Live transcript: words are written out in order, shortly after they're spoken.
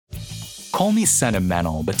Call me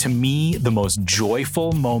sentimental, but to me, the most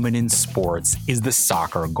joyful moment in sports is the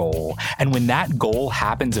soccer goal. And when that goal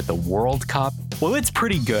happens at the World Cup, well, it's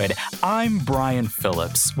pretty good. I'm Brian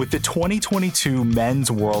Phillips. With the 2022 Men's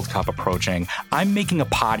World Cup approaching, I'm making a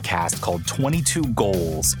podcast called 22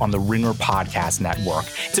 Goals on the Ringer Podcast Network.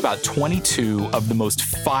 It's about 22 of the most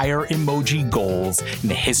fire emoji goals in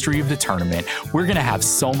the history of the tournament. We're going to have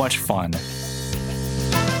so much fun.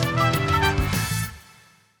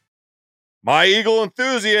 My Eagle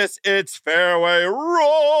enthusiasts, it's Fairway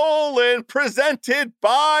Rolling, presented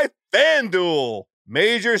by FanDuel.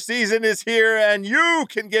 Major season is here, and you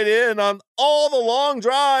can get in on all the long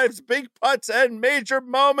drives, big putts, and major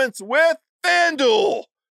moments with FanDuel.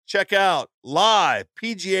 Check out live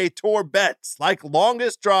PGA Tour bets like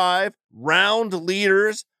longest drive, round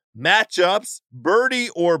leaders, matchups, birdie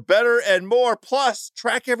or better, and more. Plus,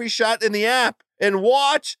 track every shot in the app and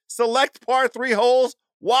watch select par 3 holes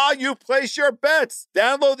while you place your bets.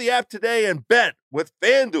 Download the app today and bet with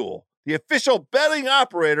FanDuel, the official betting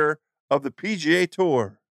operator of the PGA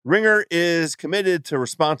Tour. Ringer is committed to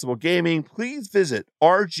responsible gaming. Please visit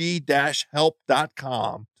rg-help.com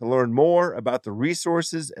to learn more about the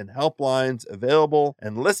resources and helplines available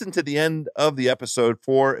and listen to the end of the episode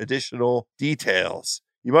for additional details.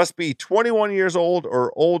 You must be 21 years old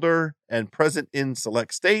or older and present in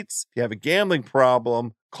select states. If you have a gambling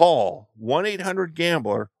problem, call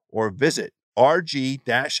 1-800-GAMBLER or visit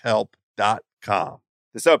rg-help.com.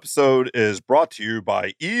 This episode is brought to you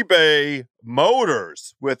by eBay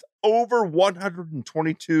Motors. With over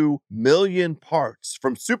 122 million parts,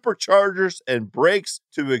 from superchargers and brakes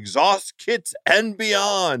to exhaust kits and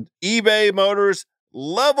beyond, eBay Motors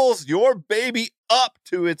levels your baby up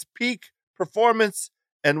to its peak performance.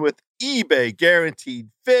 And with eBay Guaranteed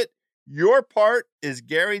Fit, your part is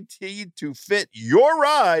guaranteed to fit your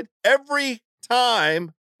ride every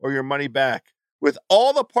time or your money back. With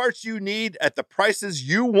all the parts you need at the prices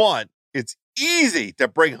you want, it's easy to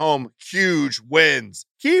bring home huge wins.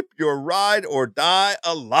 Keep your ride or die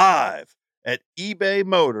alive at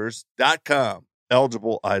ebaymotors.com.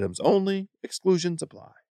 Eligible items only. Exclusions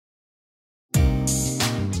apply.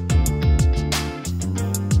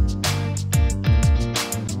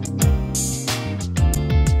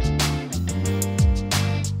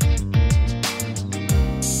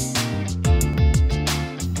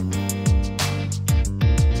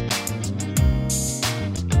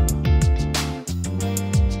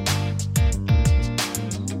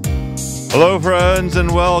 Hello, friends, and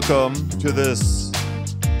welcome to this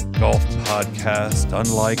golf podcast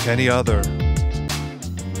unlike any other.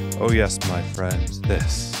 Oh, yes, my friends,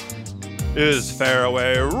 this is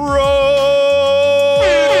Fairway Rolling,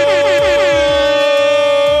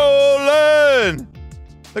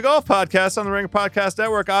 the golf podcast on the Ringer Podcast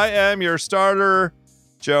Network. I am your starter,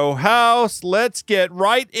 Joe House. Let's get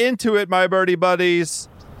right into it, my birdie buddies.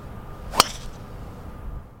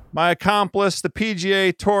 My accomplice, the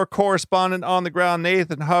PGA Tour correspondent on the ground,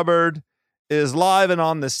 Nathan Hubbard, is live and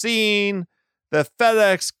on the scene. The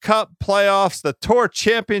FedEx Cup playoffs, the Tour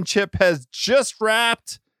Championship has just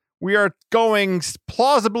wrapped. We are going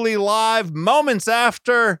plausibly live moments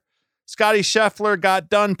after Scottie Scheffler got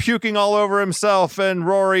done puking all over himself and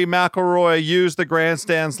Rory McIlroy used the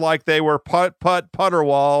grandstands like they were putter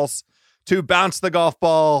walls to bounce the golf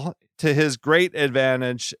ball to his great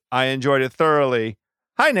advantage. I enjoyed it thoroughly.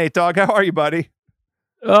 Hi, Nate Dogg. How are you, buddy?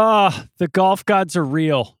 The golf gods are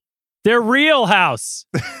real. They're real, House.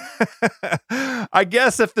 I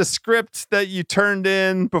guess if the script that you turned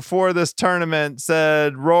in before this tournament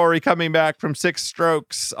said Rory coming back from 6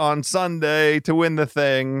 strokes on Sunday to win the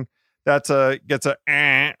thing, gets a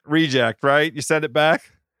reject, right? You sent it back?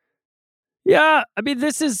 Yeah. I mean,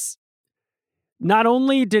 this is not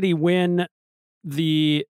only did he win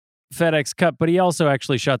the FedEx Cup, but he also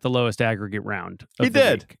actually shot the lowest aggregate round. He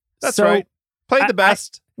did. Week. That's right. Played the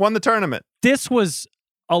best, won the tournament. This was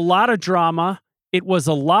a lot of drama. It was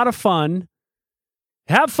a lot of fun.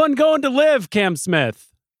 Have fun going to live, Cam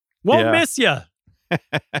Smith. Won't miss you.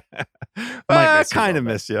 Kind of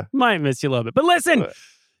miss you. Might miss you a little bit. But listen,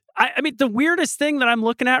 I mean, the weirdest thing that I'm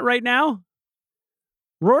looking at right now,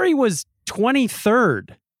 Rory was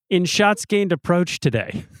 23rd in shots gained approach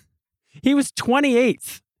today. He was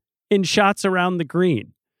 28th. In shots around the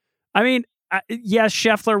green. I mean, yes,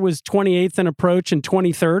 Scheffler was 28th in approach and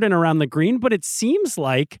 23rd in around the green, but it seems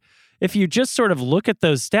like if you just sort of look at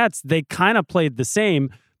those stats, they kind of played the same.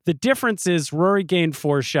 The difference is Rory gained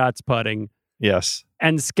 4 shots putting. Yes.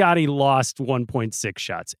 And Scottie lost 1.6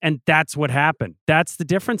 shots. And that's what happened. That's the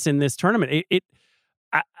difference in this tournament.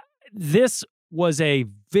 This was a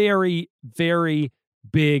very, very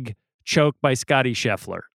big choke by Scottie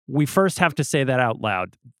Scheffler. we first have to say that out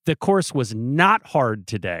loud. The course was not hard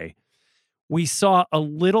today. We saw a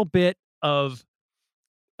little bit of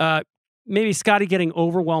maybe Scotty getting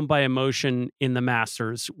overwhelmed by emotion in the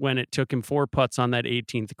Masters when it took him 4 putts on that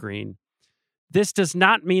 18th green. This does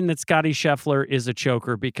not mean that Scotty Scheffler is a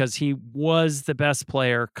choker, because he was the best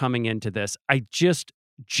player coming into this. I just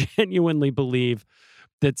genuinely believe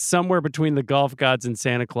that somewhere between the golf gods and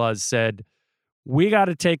Santa Claus said, we got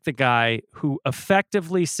to take the guy who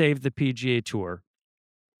effectively saved the PGA Tour,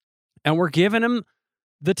 and we're giving him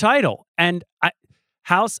the title. And I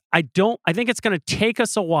think it's going to take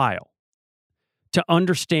us a while to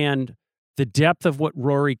understand the depth of what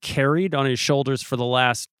Rory carried on his shoulders for the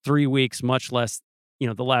last 3 weeks, much less,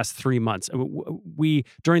 the last 3 months. We,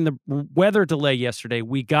 during the weather delay yesterday,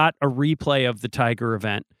 we got a replay of the Tiger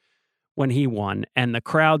event when he won, and the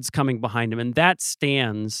crowd's coming behind him. And that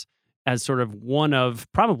stands as sort of one of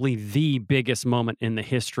probably the biggest moment in the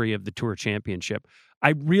history of the Tour Championship. I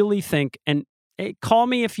really think, and call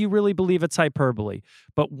me if you really believe it's hyperbole,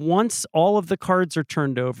 but once all of the cards are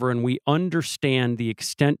turned over and we understand the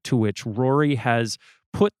extent to which Rory has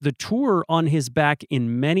put the tour on his back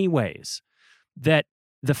in many ways, that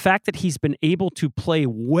the fact that he's been able to play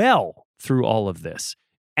well through all of this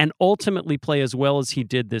and ultimately play as well as he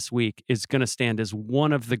did this week is going to stand as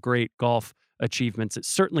one of the great golf achievements,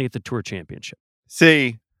 certainly at the Tour Championship.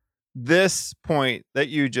 See, this point that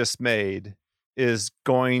you just made is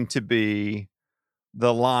going to be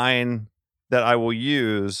the line that I will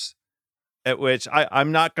use, at which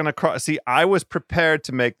I'm not going to cross. See, I was prepared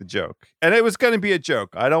to make the joke, and it was going to be a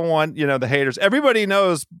joke. I don't want, the haters. Everybody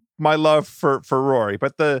knows my love for Rory,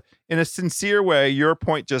 but in a sincere way, your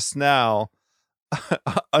point just now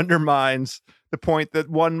undermines the point that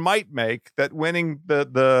one might make, that winning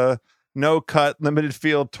the no-cut limited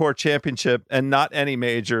field Tour Championship and not any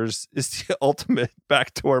majors is the ultimate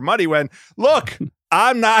backdoor money win. Look,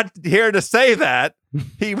 I'm not here to say that.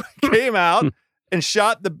 He came out and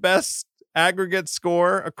shot the best aggregate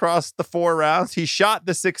score across the 4 rounds. He shot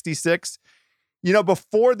the 66.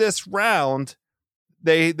 Before this round,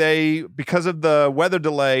 they because of the weather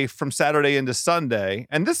delay from Saturday into Sunday,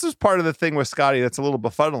 and this is part of the thing with Scotty that's a little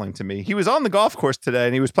befuddling to me. He was on the golf course today,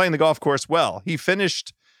 and he was playing the golf course well. He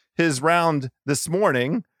finished his round this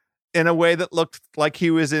morning in a way that looked like he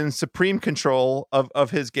was in supreme control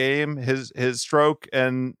of his game, his stroke,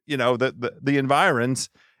 and the environs.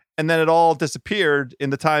 And then it all disappeared in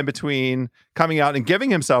the time between coming out and giving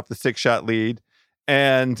himself the 6-shot lead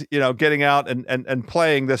and getting out and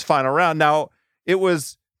playing this final round. Now, it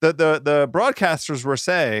was the broadcasters were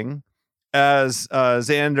saying, as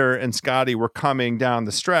Xander and Scotty were coming down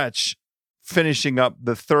the stretch, finishing up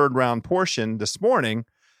the 3rd round portion this morning,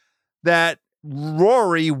 that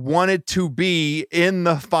Rory wanted to be in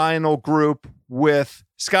the final group with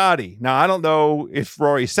Scotty. Now, I don't know if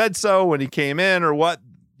Rory said so when he came in or what,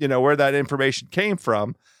 where that information came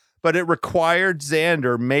from, but it required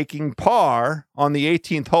Xander making par on the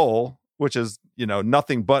 18th hole, which is,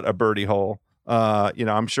 nothing but a birdie hole.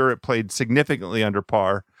 I'm sure it played significantly under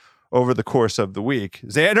par over the course of the week.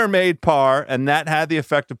 Xander made par, and that had the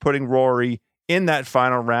effect of putting Rory in that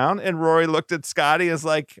final round. And Rory looked at Scotty and was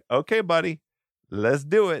like, okay, buddy, let's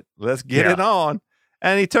do it. Let's get it on.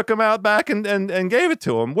 And he took him out back and gave it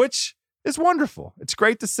to him, which is wonderful. It's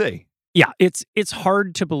great to see. Yeah, it's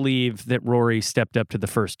hard to believe that Rory stepped up to the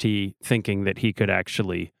first tee thinking that he could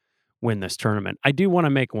actually win this tournament. I do want to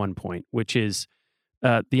make one point, which is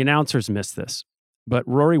the announcers missed this, but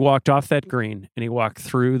Rory walked off that green and he walked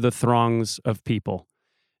through the throngs of people.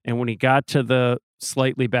 And when he got to the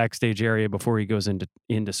slightly backstage area before he goes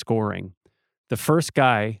into scoring, the first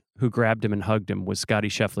guy who grabbed him and hugged him was Scotty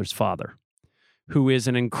Scheffler's father, who is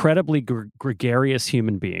an incredibly gregarious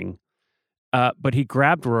human being. But he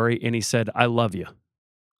grabbed Rory and he said, I love you.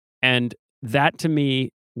 And that to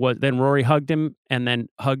me was, then Rory hugged him and then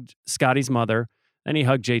hugged Scotty's mother. Then he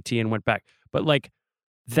hugged JT and went back. But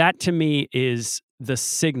that to me is the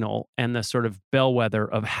signal and the sort of bellwether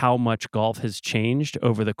of how much golf has changed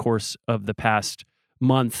over the course of the past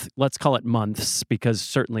month. Let's call it months, because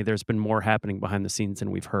certainly there's been more happening behind the scenes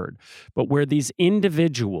than we've heard. But where these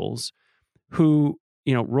individuals who,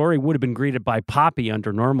 Rory would have been greeted by Poppy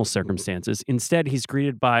under normal circumstances. Instead, he's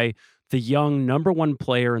greeted by the young #1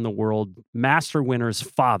 player in the world, Master winner's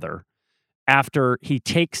father, after he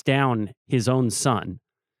takes down his own son,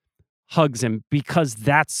 hugs him, because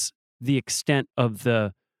that's the extent of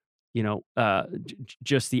the,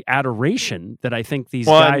 just the adoration that I think these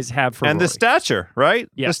guys have for and Rory. The stature, right?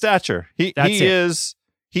 Yes. The stature. He is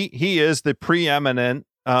the preeminent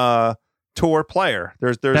tour player.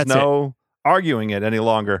 There's no arguing it any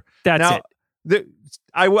longer. That's it.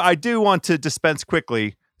 I do want to dispense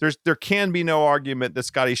quickly. There can be no argument that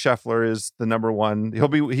Scotty Scheffler is the number one.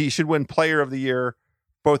 He should win Player of the Year,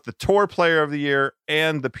 both the Tour Player of the Year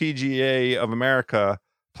and the PGA of America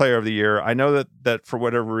Player of the Year. I know that for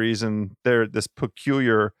whatever reason they're this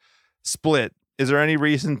peculiar split. Is there any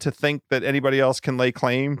reason to think that anybody else can lay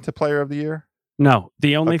claim to Player of the Year? No.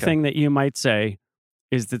 The only thing that you might say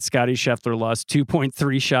is that Scotty Scheffler lost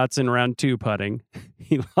 2.3 shots in round 2 putting.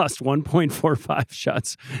 He lost 1.45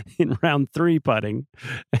 shots in round 3 putting,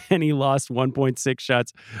 and he lost 1.6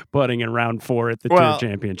 shots putting in round 4 at the Tour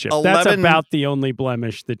Championship. That's about the only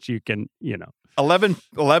blemish that you can,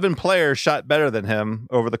 11 players shot better than him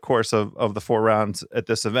over the course of the 4 rounds at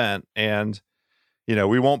this event, and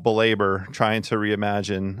we won't belabor trying to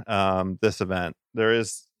reimagine this event. There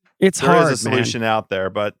is a solution out there,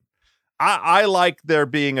 but I like there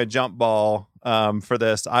being a jump ball for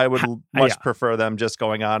this. I would much prefer them just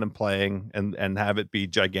going on and playing and have it be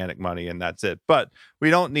gigantic money, and that's it. But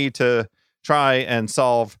we don't need to try and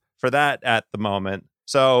solve for that at the moment.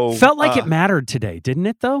 So felt like it mattered today, didn't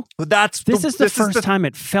it? Though this is the first time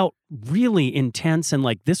it felt really intense and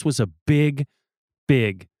like this was a big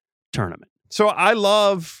tournament. So I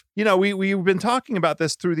love, we've been talking about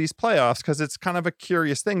this through these playoffs because it's kind of a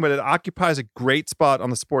curious thing, but it occupies a great spot on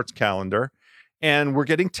the sports calendar. And we're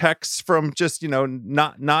getting texts from just,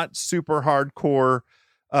 not super hardcore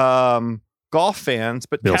golf fans,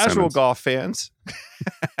 but Bill casual Simmons. Golf fans.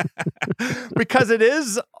 Because it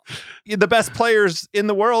is the best players in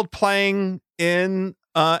the world playing in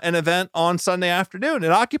an event on Sunday afternoon.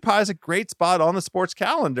 It occupies a great spot on the sports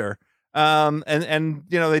calendar. And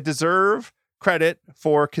they deserve credit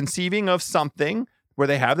for conceiving of something where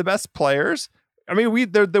they have the best players. I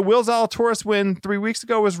mean, the Will Zalatoris win 3 weeks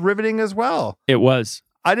ago was riveting as well. It was.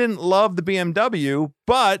 I didn't love the BMW,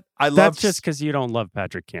 but I loved... That's just because you don't love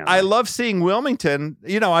Patrick Cantlay. I love seeing Wilmington.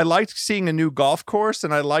 I liked seeing a new golf course,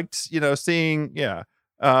 and I liked, seeing,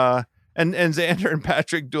 and Xander and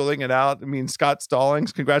Patrick dueling it out. I mean, Scott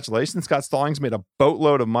Stallings, congratulations. Scott Stallings made a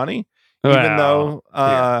boatload of money, even though...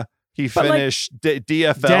 He finished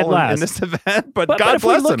DFL in this event, but God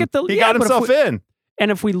bless him. He got himself in. And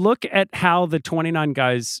if we look at how the 29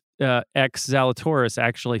 guys ex-Zalatoris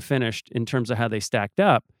actually finished in terms of how they stacked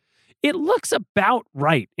up, it looks about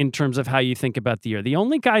right in terms of how you think about the year. The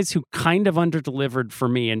only guys who kind of underdelivered for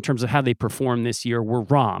me in terms of how they performed this year were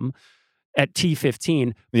Rahm at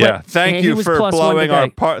T15. Yeah, thank you for blowing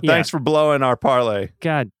thanks for blowing our parlay.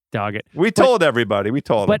 God dog it. We told everybody. We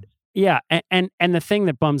told them. Yeah, and the thing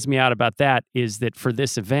that bums me out about that is that for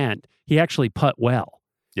this event, he actually putt well.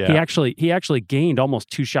 Yeah. He actually gained almost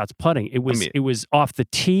 2 shots putting. It was off the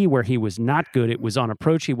tee where he was not good. It was on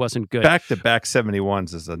approach he wasn't good. Back-to-back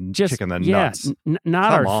 71s is kick in the nuts.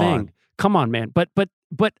 Not our thing. Come on, man. But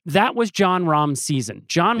that was Jon Rahm's season.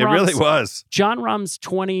 It really was. Jon Rahm's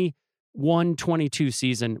 21-22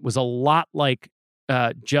 season was a lot like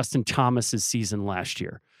Justin Thomas's season last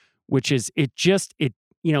year, which is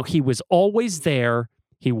he was always there.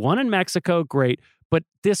 He won in Mexico, great, but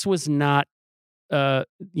this was not, of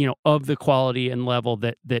the quality and level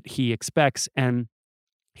that he expects. And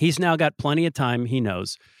he's now got plenty of time, he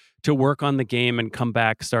knows, to work on the game and come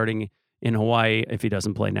back starting in Hawaii if he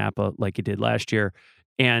doesn't play Napa like he did last year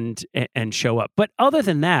and show up. But other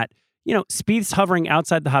than that, Spieth's hovering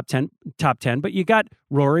outside the top 10, but you got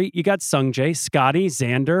Rory, you got Sungjae, Scotty,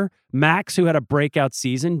 Xander, Max, who had a breakout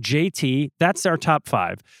season, JT, that's our top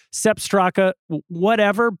 5. Sepp Straka,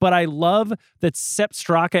 whatever, but I love that Sepp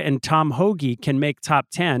Straka and Tom Hoge can make top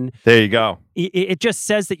 10. There you go. It just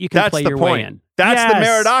says that you can play your way in. That's the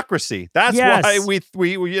meritocracy. That's why we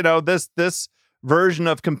this version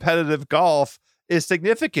of competitive golf is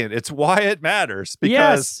significant. It's why it matters,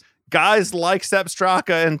 because guys like Sepp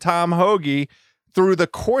Straka and Tom Hoge, through the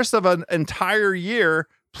course of an entire year,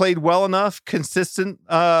 played well enough, consistently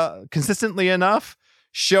enough,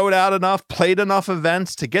 showed out enough, played enough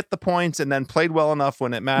events to get the points, and then played well enough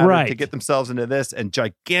when it mattered to get themselves into this and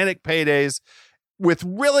gigantic paydays with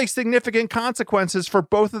really significant consequences for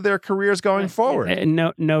both of their careers going forward.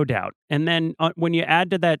 No doubt. And then when you add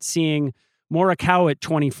to that, seeing Morikawa at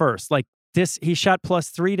 21st, like this, he shot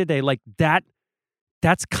 +3 today, like that.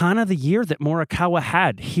 That's kind of the year that Morikawa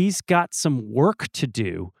had. He's got some work to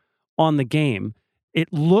do on the game.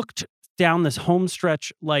 It looked down this home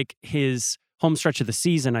stretch like his home stretch of the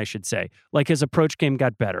season, I should say, like his approach game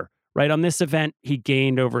got better, right? On this event, he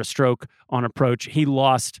gained over a stroke on approach. He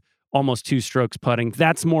lost almost 2 strokes putting.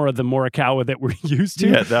 That's more of the Morikawa that we're used to.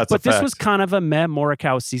 Yeah, that's but this was kind of a meh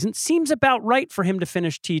Morikawa season. Seems about right for him to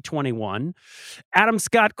finish T21. Adam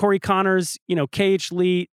Scott, Corey Connors, KH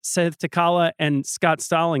Lee, Seth Takala and Scott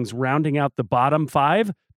Stallings rounding out the bottom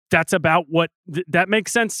 5, that's about what that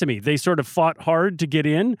makes sense to me. They sort of fought hard to get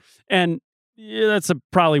in, and that's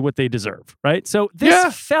probably what they deserve, right? So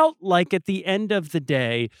this felt like, at the end of the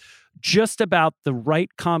day, just about the right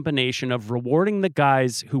combination of rewarding the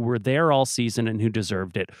guys who were there all season and who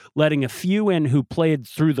deserved it, letting a few in who played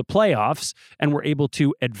through the playoffs and were able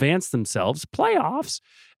to advance themselves, playoffs,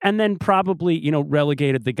 and then probably,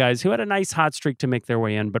 relegated the guys who had a nice hot streak to make their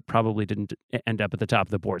way in, but probably didn't end up at the top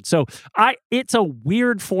of the board. So it's a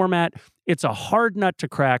weird format. It's a hard nut to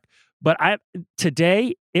crack, but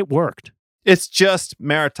today it worked. It's just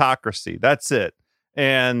meritocracy. That's it.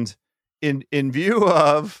 And in view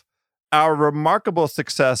of our remarkable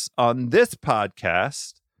success on this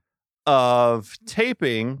podcast of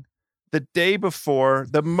taping the day before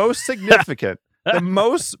the most significant, the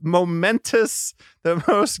most momentous, the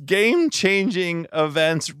most game-changing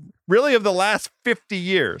events really of the last 50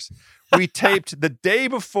 years. We taped the day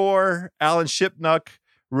before Alan Shipnuck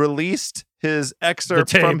released his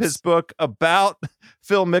excerpt from his book about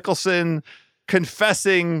Phil Mickelson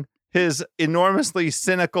confessing his enormously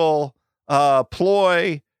cynical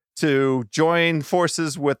ploy to join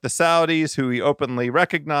forces with the Saudis, who he openly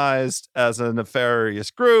recognized as a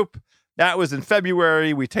nefarious group. That was in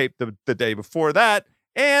February. We taped the day before that.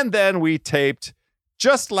 And then we taped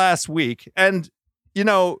just last week. And,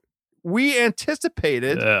 we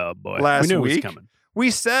anticipated last we knew week. It was coming.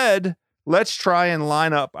 We said, let's try and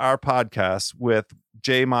line up our podcast with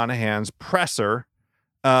Jay Monahan's presser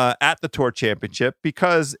at the Tour Championship,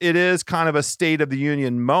 because it is kind of a State of the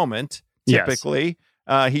Union moment, typically.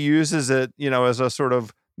 Yes. He uses it, as a sort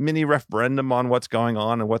of mini referendum on what's going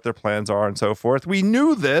on and what their plans are and so forth. We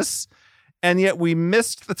knew this, and yet we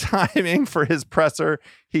missed the timing for his presser.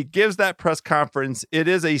 He gives that press conference. It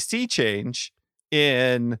is a sea change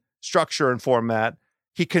in structure and format.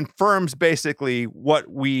 He confirms basically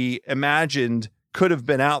what we imagined could have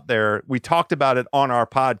been out there. We talked about it on our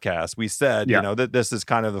podcast. We said, that this is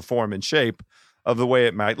kind of the form and shape of the way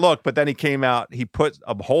it might look. But then he came out, he put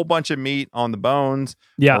a whole bunch of meat on the bones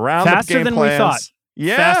around faster the game than plans. We thought.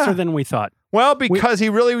 Yeah. Faster than we thought. Well, because he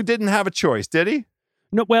really didn't have a choice, did he?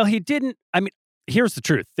 No, well, he didn't. I mean, here's the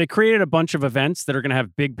truth. They created a bunch of events that are going to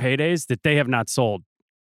have big paydays that they have not sold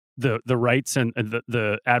the rights and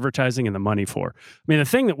the advertising and the money for. I mean, the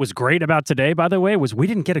thing that was great about today, by the way, was we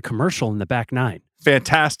didn't get a commercial in the back 9.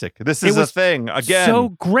 Fantastic. This is a thing. Again, so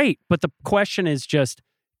great. But the question is just,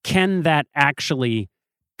 can that actually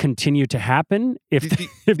continue to happen if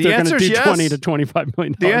they're going to do 20 to $25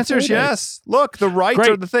 million? The answer is yes. Look, the rights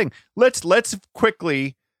are the thing. Let's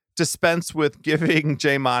quickly dispense with giving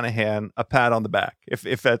Jay Monahan a pat on the back,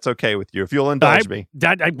 if that's okay with you, if you'll indulge me.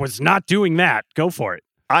 I was not doing that. Go for it.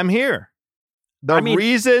 I'm here. The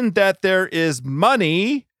reason that there is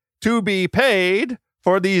money to be paid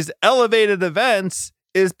for these elevated events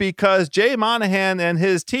is because Jay Monahan and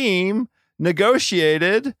his team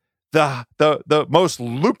negotiated the most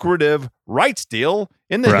lucrative rights deal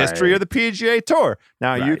in the history of the PGA Tour.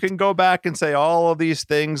 Now, you can go back and say all of these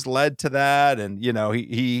things led to that, and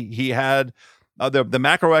he had the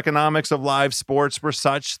macroeconomics of live sports were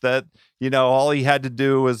such that all he had to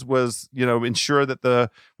do was ensure that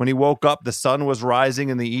when he woke up the sun was rising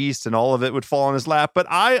in the east and all of it would fall on his lap. But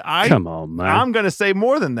I come on, man. I'm going to say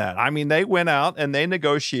more than that. I mean, they went out and they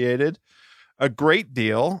negotiated a great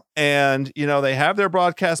deal, and they have their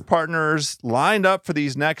broadcast partners lined up for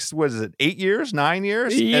these next 8 years, 9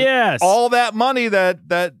 years? Yes. And all that money that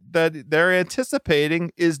they're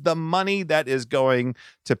anticipating is the money that is going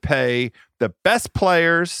to pay the best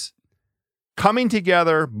players coming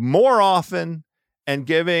together more often and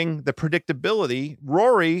giving the predictability.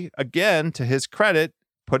 Rory, again, to his credit,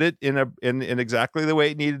 put it in exactly the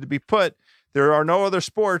way it needed to be put. There are no other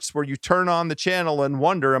sports where you turn on the channel and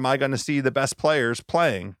wonder, am I going to see the best players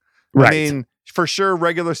playing? Right. I mean, for sure,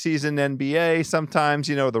 regular season NBA, sometimes,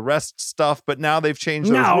 the rest stuff, but now they've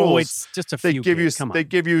changed those rules. No, it's just a few games. Come on.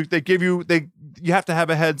 You have to have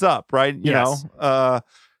a heads up, right? Yes.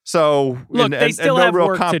 So look, they still have real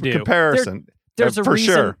work to do. Comparison. There's a for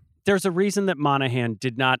reason. Sure. There's a reason that Monahan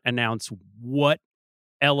did not announce what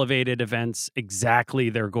elevated events exactly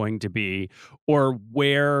they're going to be, or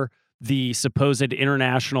where the supposed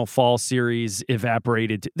international fall series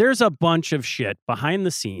evaporated. There's a bunch of shit behind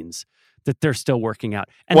the scenes that they're still working out,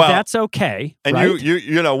 and that's okay. And right?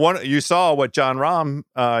 you saw what John Rahm,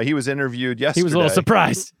 he was interviewed yesterday. He was a little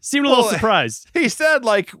surprised. Seemed a little surprised. He said,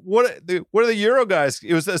 what are the Euro guys?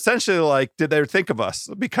 It was essentially like, did they think of us?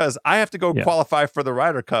 Because I have to go qualify for the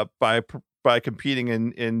Ryder Cup by competing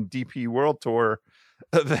in DP World Tour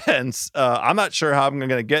events. I'm not sure how I'm going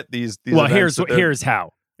to get these. Well, here's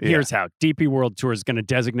how. here's how. DP World Tour is going to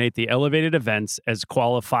designate the elevated events as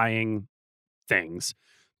qualifying things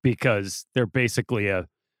because they're basically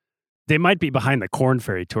they might be behind the Corn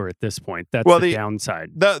Ferry Tour at this point. That's the downside.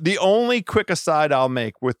 The only quick aside I'll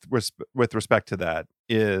make with respect to that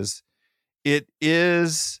is it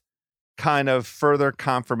is kind of further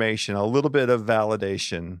confirmation, a little bit of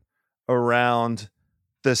validation around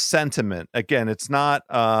the sentiment. Again, it's not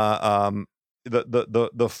the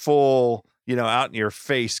full, out in your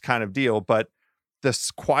face kind of deal, but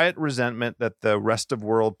this quiet resentment that the rest of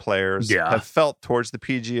world players have felt towards the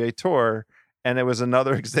PGA Tour. And it was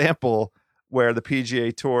another example where the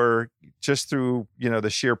PGA Tour, just through, the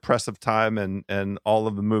sheer press of time and all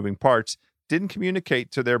of the moving parts, didn't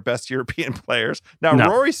communicate to their best European players. Now,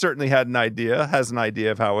 Rory certainly has an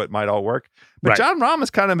idea of how it might all work. But Jon Rahm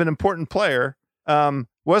is kind of an important player.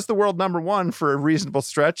 Was the world number one for a reasonable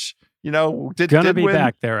stretch. Did be win.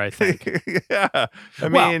 Back there, I think. Yeah. I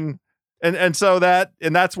mean... And so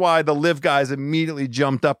that's why the live guys immediately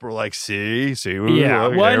jumped up. We're like, see, yeah.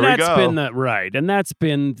 Well, and that's been and that's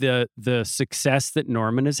been the success that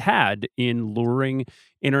Norman has had in luring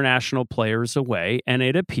international players away. And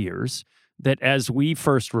it appears that as we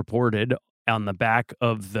first reported on the back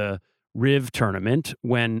of the Riv tournament,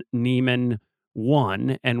 when Niemann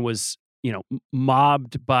won and was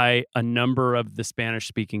mobbed by a number of the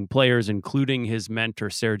Spanish-speaking players, including his mentor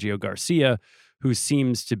Sergio Garcia, who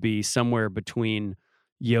seems to be somewhere between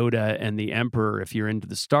Yoda and the Emperor, if you're into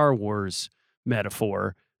the Star Wars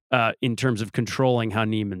metaphor, in terms of controlling how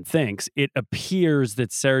Niemann thinks. It appears that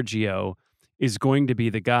Sergio is going to be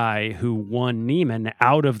the guy who won Niemann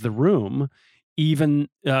out of the room, even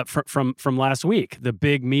from last week, the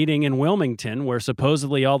big meeting in Wilmington, where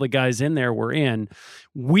supposedly all the guys in there were in.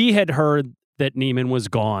 We had heard that Niemann was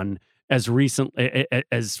gone as recently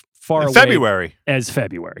as far away as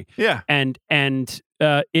February. Yeah. And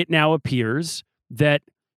it now appears that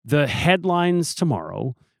the headlines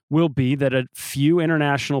tomorrow will be that a few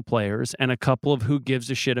international players and a couple of who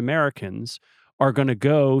gives a shit Americans are going to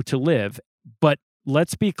go to live. But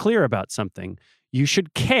let's be clear about something. You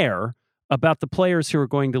should care about the players who are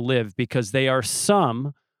going to live because they are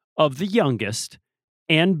some of the youngest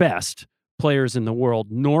and best players in the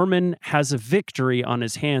world. Norman has a victory on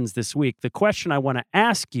his hands this week. The question I want to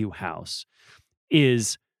ask you, House,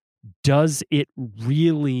 is does it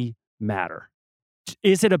really matter?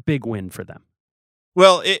 Is it a big win for them?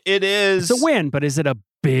 Well, it is. It's a win, but is it a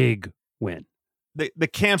big win? The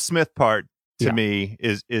Cam Smith part to me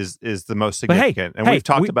is the most significant, and we've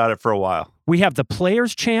talked about it for a while. We have the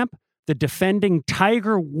Players Champ, the defending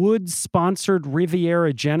Tiger Woods sponsored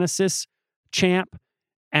Riviera Genesis champ,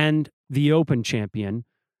 and the Open champion.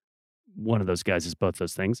 One of those guys is both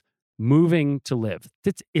those things. Moving to live.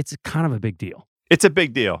 It's kind of a big deal. It's a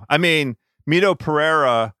big deal. I mean, Mito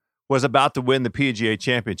Pereira was about to win the PGA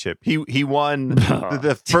Championship. He won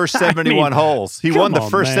the first 71 holes. He won the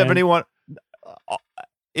first 71.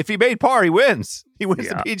 If he made par, he wins. He wins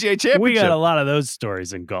the PGA Championship. We got a lot of those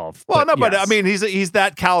stories in golf. Well, but I mean, he's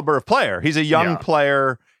that caliber of player. He's a young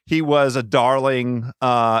player. He was a darling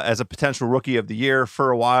as a potential rookie of the year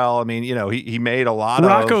for a while. I mean, he made a lot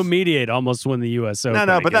Rocco Mediate almost won the U.S. Open.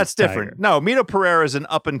 No, but that's different. Tiger. No, Mito Pereira is an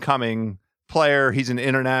up-and-coming player. He's an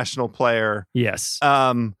international player. Yes.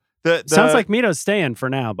 Sounds like Mito's staying for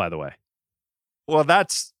now, by the way. Well,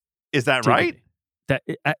 is that right?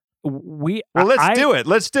 Let's do it.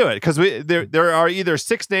 Let's do it because there are either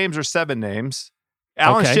 6 names or 7 names.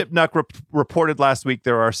 Alan Shipnuck reported last week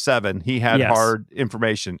there are 7. He had hard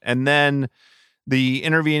information, and then the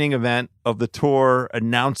intervening event of the tour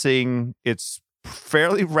announcing its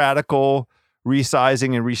fairly radical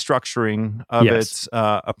resizing and restructuring of its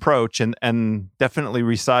approach, and definitely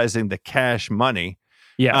resizing the cash money.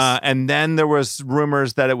 Yes, and then there was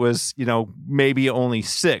rumors that it was maybe only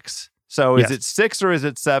 6. So is it 6 or is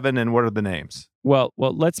it 7? And what are the names? Well,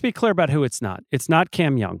 let's be clear about who it's not. It's not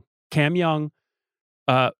Cam Young. Cam Young,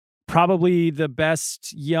 probably the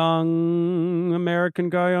best young American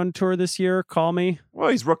guy on tour this year. Call me. Well,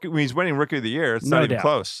 he's winning Rookie of the Year. It's not even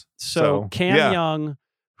close. So Cam Young,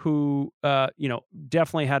 who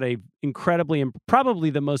definitely had a probably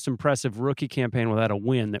the most impressive rookie campaign without a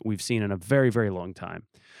win that we've seen in a very, very long time,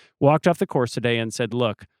 walked off the course today and said,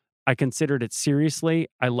 "Look, I considered it seriously.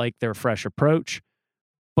 I like their fresh approach."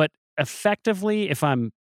 But effectively, if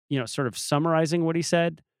I'm, sort of summarizing what he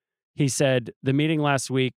said, the meeting last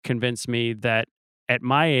week convinced me that at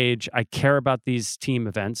my age, I care about these team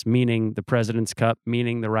events, meaning the President's Cup,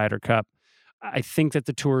 meaning the Ryder Cup. I think that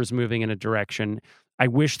the tour is moving in a direction. I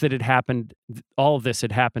wish that it happened. All of this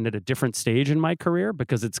had happened at a different stage in my career,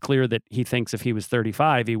 because it's clear that he thinks if he was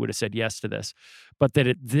 35, he would have said yes to this. But that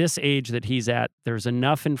at this age that he's at, there's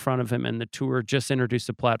enough in front of him, and the tour just introduced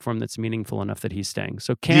a platform that's meaningful enough that he's staying.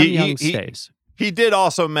 So Cam Young stays. He did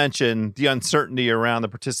also mention the uncertainty around the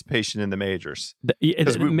participation in the majors.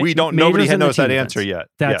 We don't. Nobody knows that answer yet.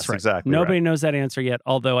 That's right. Exactly. Nobody knows that answer yet.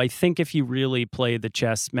 Although I think if you really play the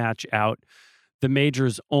chess match out, the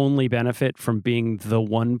majors only benefit from being the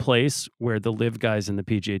one place where the live guys and the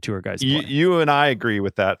PGA Tour guys play. You and I agree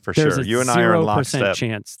with that for There's sure. You and I are in lockstep. There's a 0%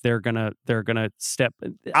 chance they're gonna step.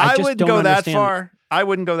 I wouldn't go that far. I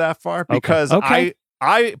wouldn't go that far because the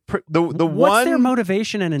What's one their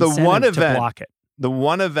motivation and incentive to block it? The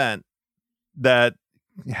one event that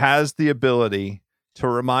has the ability to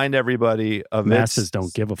remind everybody of masses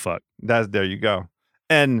don't give a fuck. There you go.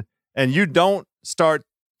 And you don't start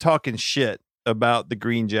talking shit about the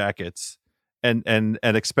Green Jackets and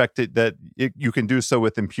expect it that you can do so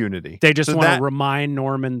with impunity. They just want to remind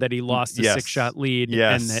Norman that he lost a 6-shot lead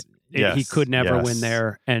and that he could never win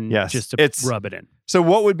there, and just to rub it in. So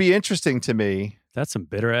what would be interesting to me? That's some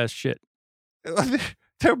bitter ass shit.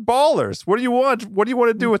 They're ballers. What do you want? What do you want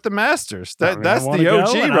to do with the Masters? That's the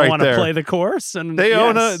OG right there. I want to play the course, and they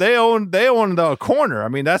own the corner. I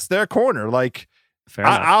mean, that's their corner. Like,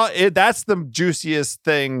 that's the juiciest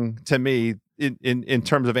thing to me in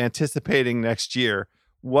terms of anticipating next year.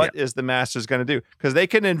 What is the Masters going to do? Because they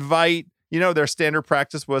can invite. Their standard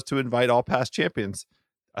practice was to invite all past champions.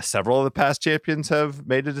 Several of the past champions have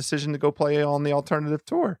made a decision to go play on the alternative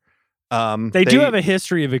tour. They do have a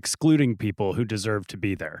history of excluding people who deserve to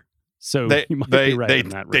be there. So you might be right in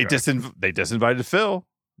that regard. They disinvited Phil.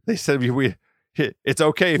 They said it's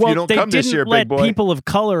okay if you don't come this year, big boy. They didn't let people of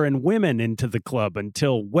color and women into the club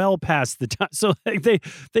until well past the time. So they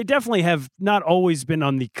definitely have not always been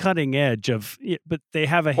on the cutting edge of, but they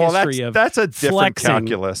have a history of that's a different flexing.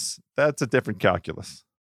 Calculus. That's a different calculus.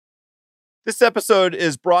 This episode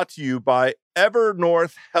is brought to you by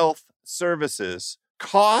Evernorth Health Services.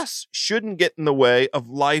 Costs shouldn't get in the way of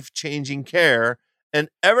life-changing care, and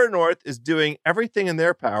Evernorth is doing everything in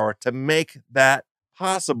their power to make that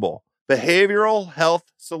possible. Behavioral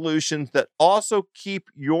health solutions that also keep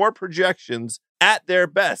your projections at their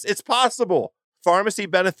best. It's possible. Pharmacy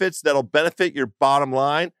benefits that'll benefit your bottom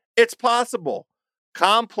line. It's possible.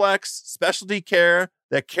 Complex specialty care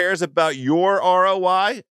that cares about your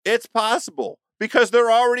ROI. It's possible because they're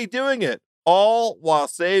already doing it. All while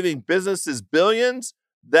saving businesses billions.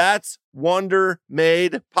 That's wonder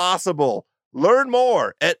made possible. Learn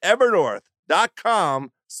more at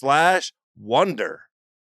evernorth.com/wonder.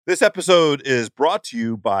 This episode is brought to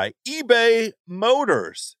you by eBay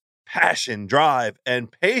Motors. Passion, drive,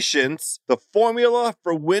 and patience. The formula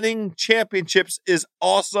for winning championships is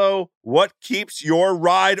also what keeps your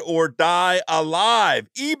ride or die alive.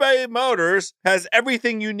 eBay Motors has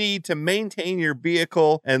everything you need to maintain your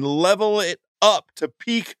vehicle and level it up to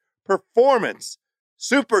peak performance.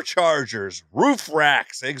 Superchargers, roof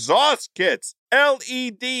racks, exhaust kits,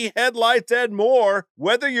 LED headlights, and more.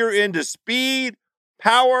 Whether you're into speed,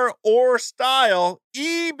 power, or style,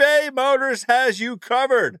 eBay Motors has you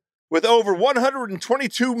covered. With over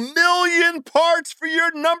 122 million parts for your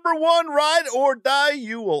number one ride or die,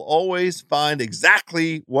 you will always find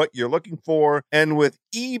exactly what you're looking for. And with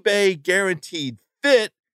eBay Guaranteed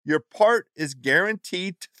Fit, your part is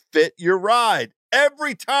guaranteed to fit your ride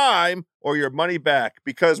every time or your money back.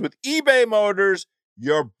 Because with eBay Motors,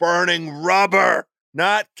 you're burning rubber,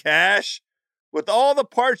 not cash. With all the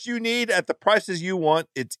parts you need at the prices you want,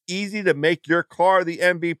 it's easy to make your car the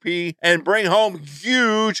MVP and bring home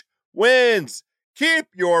huge wins. Keep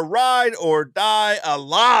your ride or die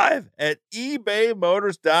alive at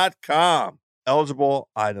ebaymotors.com. Eligible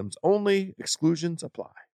items only. Exclusions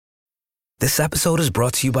apply. This episode is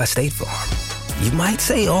brought to you by State Farm. You might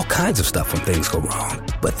say all kinds of stuff when things go wrong,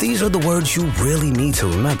 but these are the words you really need to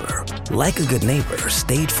remember. Like a good neighbor,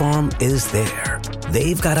 State Farm is there.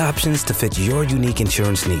 They've got options to fit your unique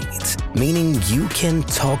insurance needs, meaning you can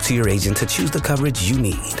talk to your agent to choose the coverage you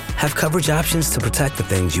need. Have coverage options to protect the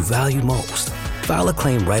things you value most. File a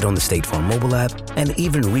claim right on the State Farm mobile app and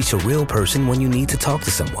even reach a real person when you need to talk to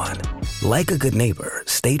someone. Like a good neighbor,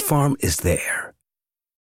 State Farm is there.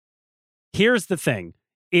 Here's the thing.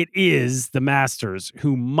 It is the Masters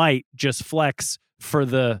who might just flex for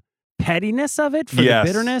the pettiness of it, for the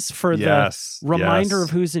bitterness, for the reminder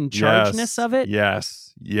of who's in chargeness of it.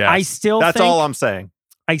 Yes. That's all I'm saying.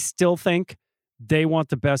 I still think they want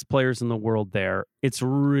the best players in the world there. It's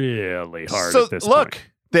really hard at this point.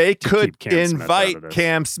 They could invite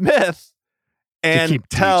Cam Smith to keep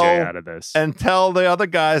DJ out of this. And tell the other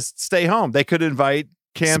guys stay home. They could invite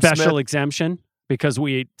Cam Special Smith. exemption because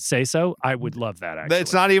we say so. I would love that. Actually,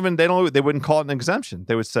 It's not even. They wouldn't call it an exemption.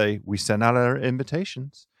 They would say we sent out our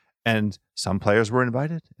invitations, and some players were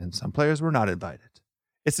invited, and some players were not invited.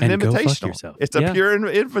 It's an And go fuck invitational. yourself. It's a Yeah. pure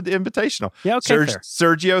invitational. Yeah, okay, fair.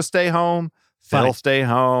 Sergio stay home. Phil Fine. stay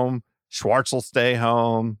home. Schwartzel stay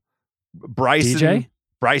home. Bryson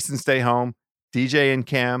stay home. DJ and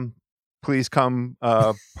Cam, please come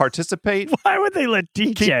participate. Why would they let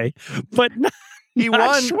DJ? But not, He not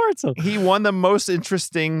won. Schwartzel. He won the most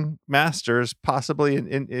interesting Masters, possibly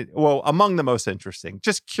among the most interesting.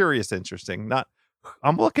 Just curious, interesting. Not.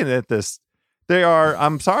 I'm looking at this. They are.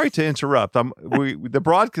 I'm sorry to interrupt.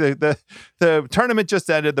 The tournament just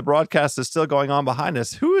ended. The broadcast is still going on behind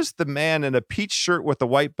us. Who is the man in a peach shirt with the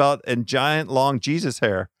white belt and giant long Jesus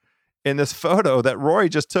hair in this photo that Rory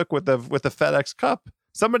just took with the FedEx Cup?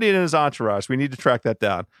 Somebody in his entourage. We need to track that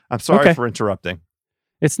down. I'm sorry for interrupting.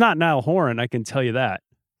 It's not Niall Horan, I can tell you that.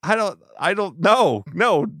 I don't know.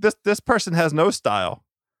 No, this person has no style.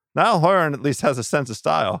 Niall Horan at least has a sense of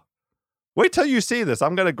style. Wait till you see this.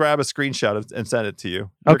 I'm going to grab a screenshot and send it to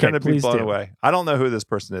you. You're Okay, going to be please blown do. away. I don't know who this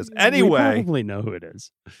person is. We Anyway, probably know who it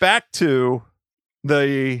is. back to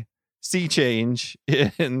the sea change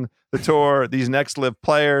in the tour, these next live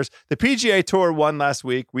players. The PGA Tour won last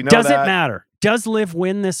week. We know Does that. it matter? Does Liv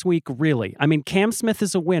win this week, really? I mean, Cam Smith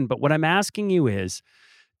is a win, but what I'm asking you is,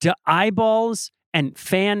 do eyeballs and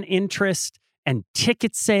fan interest and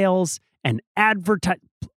ticket sales and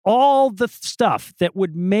all the stuff that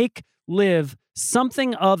would make Liv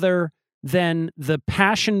something other than the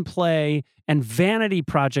passion play and vanity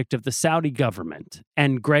project of the Saudi government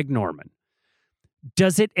and Greg Norman,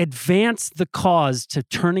 does it advance the cause to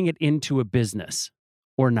turning it into a business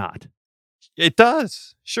or not? It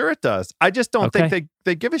does. Sure, it does. I just don't Okay. think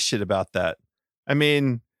they give a shit about that. I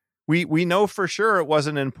mean, we know for sure it was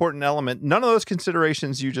an important element. None of those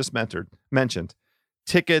considerations you just mentioned,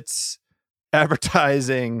 tickets,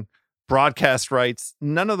 advertising, broadcast rights,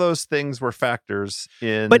 none of those things were factors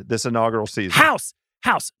in this inaugural season. House.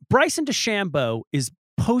 Bryson DeChambeau is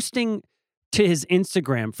posting to his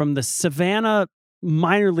Instagram from the Savannah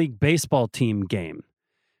minor league baseball team game,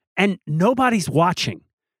 and nobody's watching.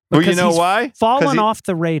 Well, you because know he's why? Fallen off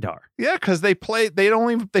the radar. Yeah, because they play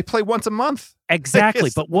once a month. Exactly.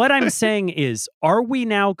 Yes. But what I'm saying is, are we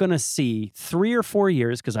now going to see 3 or 4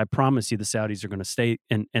 years? Because I promise you the Saudis are going to stay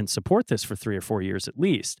and support this for 3 or 4 years at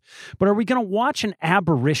least. But are we going to watch an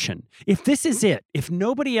aberration? If this is it, if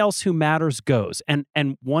nobody else who matters goes, and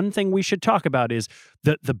one thing we should talk about is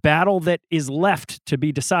the battle that is left to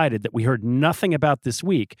be decided that we heard nothing about this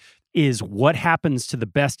week is what happens to the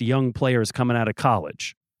best young players coming out of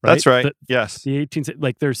college. Right? That's right. Yes. The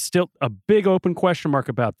 18th, there's still a big open question mark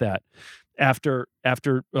about that after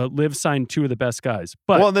Liv signed 2 of the best guys.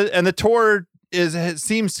 But the tour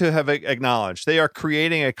seems to have acknowledged they are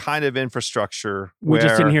creating a kind of infrastructure. We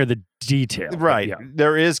just didn't hear the detail. Right. Yeah.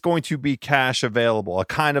 There is going to be cash available, a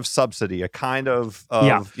kind of subsidy, a kind of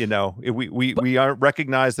we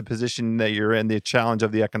recognize the position that you're in, the challenge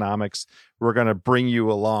of the economics. We're going to bring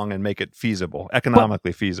you along and make it feasible,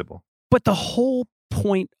 economically feasible. But the whole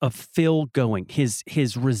point of Phil going, his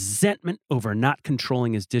resentment over not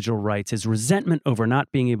controlling his digital rights, his resentment over not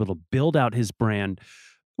being able to build out his brand,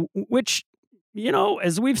 which,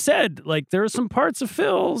 as we've said, there are some parts of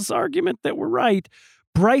Phil's argument that were right.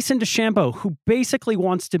 Bryson DeChambeau, who basically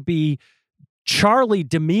wants to be Charlie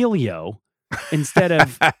D'Amelio instead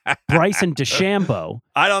of Bryson DeChambeau.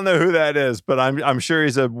 I don't know who that is, but I'm sure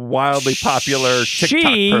he's a wildly popular TikTok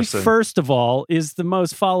person. She, first of all, is the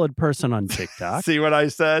most followed person on TikTok. See what I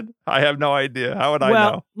said? I have no idea. How would I know?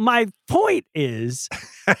 Well, my point is,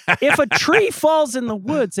 if a tree falls in the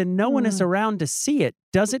woods and no one is around to see it,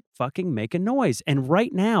 does it fucking make a noise? And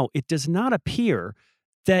right now, it does not appear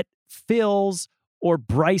that Phil's or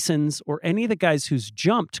Bryson's or any of the guys who's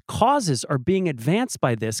jumped causes are being advanced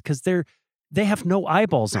by this because they have no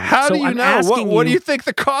eyeballs on it. How do you I'm know? What do you think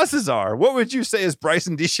the causes are? What would you say is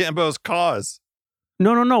Bryson DeChambeau's cause?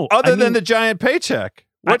 No. Other than the giant paycheck.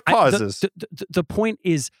 What causes? The point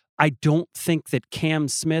is, I don't think that Cam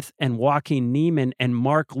Smith and Joaquin Niemann and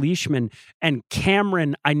Mark Leishman and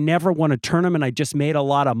Cameron, I never won a tournament, I just made a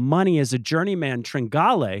lot of money as a journeyman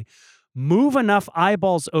Tringale, move enough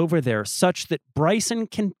eyeballs over there such that Bryson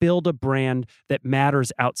can build a brand that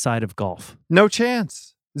matters outside of golf. No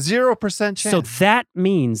chance. 0% chance. So that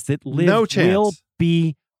means that Liv will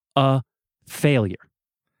be a failure.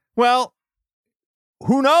 Well,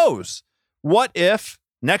 who knows? What if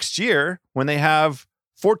next year, when they have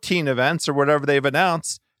 14 events or whatever they've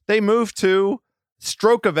announced, they move to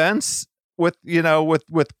stroke events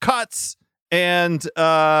with cuts and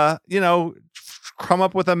come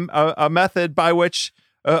up with a method by which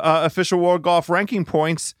official World Golf ranking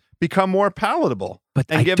points become more palatable,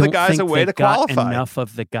 and give the guys a way to qualify. Enough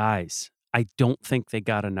of the guys. I don't think they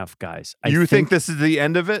got enough guys. You think this is the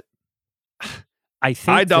end of it?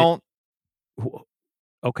 I don't.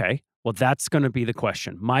 Okay. Well, that's going to be the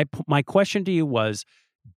question. My question to you was,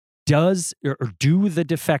 do the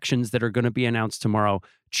defections that are going to be announced tomorrow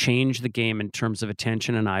change the game in terms of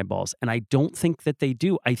attention and eyeballs? And I don't think that they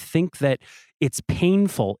do. I think that it's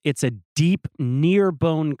painful. It's a deep, near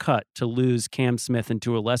bone cut to lose Cam Smith and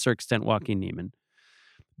to a lesser extent Joaquin Niemann.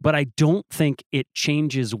 But I don't think it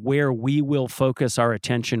changes where we will focus our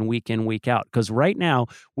attention week in, week out. Because right now,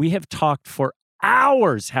 we have talked for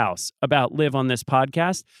hours, House, about LIV on this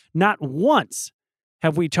podcast. Not once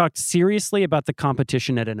have we talked seriously about the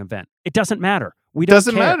competition at an event. It doesn't matter. We don't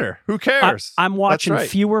Doesn't care. matter. Who cares? I'm watching That's right.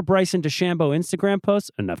 fewer Bryson DeChambeau Instagram posts,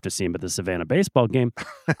 enough to see him at the Savannah baseball game.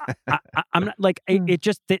 I'm not like, it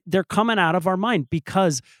just, they're coming out of our mind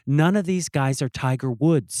because none of these guys are Tiger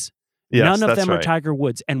Woods. Yes, None of that's them are right. Tiger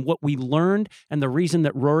Woods. And what we learned, and the reason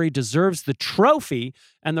that Rory deserves the trophy,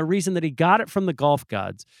 and the reason that he got it from the golf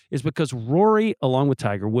gods, is because Rory, along with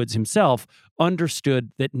Tiger Woods himself,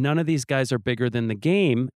 understood that none of these guys are bigger than the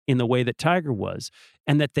game in the way that Tiger was,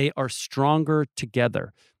 and that they are stronger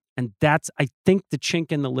together. And that's, I think, the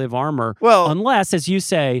chink in the LIV armor. Well, Unless, as you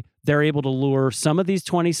say, they're able to lure some of these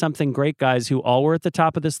 20-something great guys who all were at the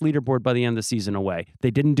top of this leaderboard by the end of the season away.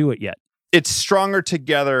 They didn't do it yet. it's stronger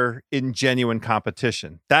together in genuine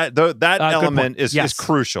competition. That element is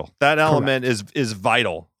crucial. That element is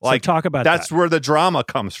vital. Like, so talk about that's where the drama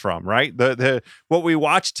comes from, right? The what we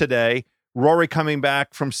watched today, Rory coming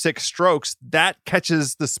back from 6 strokes, that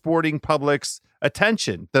catches the sporting public's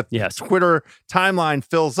attention. The Twitter timeline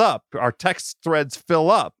fills up. Our text threads fill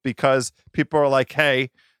up because people are like,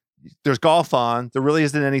 hey, there's golf on. There really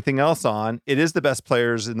isn't anything else on. It is the best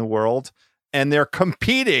players in the world, and they're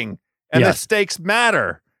competing, and the stakes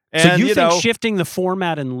matter. And, so you think shifting the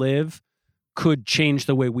format and LIV could change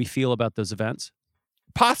the way we feel about those events?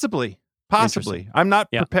 Possibly. I'm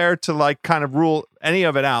not prepared to kind of rule any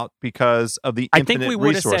of it out because of the infinite resources. I think we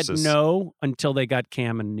would have said no until they got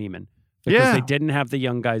Cam and Niemann because they didn't have the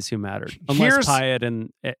young guys who mattered. Unless Pyatt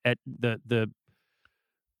and at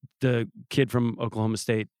the kid from Oklahoma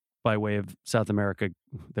State by way of South America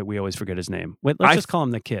that we always forget his name. Let's just call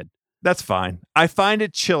him the kid. That's fine. I find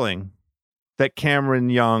it chilling that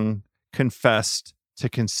Cameron Young confessed to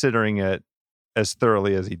considering it as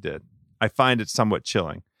thoroughly as he did. I find it somewhat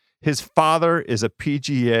chilling. His father is a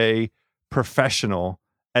PGA professional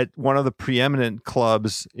at one of the preeminent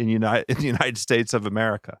clubs in the United States of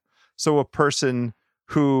America. So a person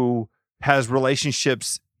who has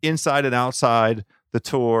relationships inside and outside the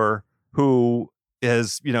tour, who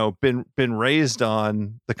has been raised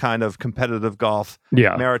on the kind of competitive golf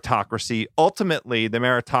meritocracy. Ultimately, the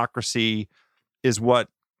meritocracy is what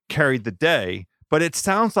carried the day. But it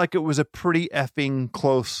sounds like it was a pretty effing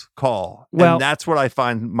close call. Well, and that's what I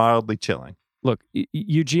find mildly chilling. Look,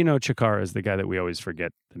 Eugenio Chacarra is the guy that we always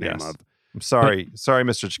forget the name of. I'm sorry. Sorry,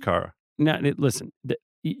 Mr. Chacarra. No, listen,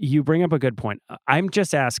 you bring up a good point. I'm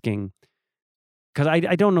just asking, because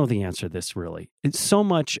I don't know the answer to this, really. It's so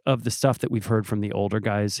much of the stuff that we've heard from the older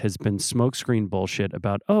guys has been smokescreen bullshit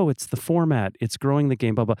about, it's the format, it's growing the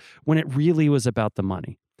game, blah, blah, when it really was about the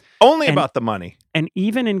money. Only about the money. And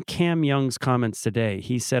even in Cam Young's comments today,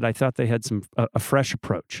 he said, I thought they had a fresh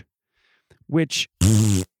approach, which,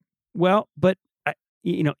 but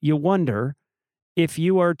you wonder if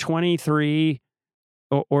you are 23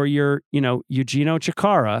 or you're, Eugenio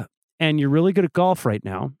Chacarra and you're really good at golf right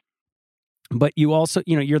now, but you also,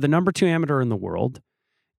 you're the number 2 amateur in the world,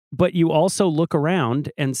 but you also look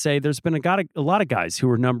around and say, there's been a lot of guys who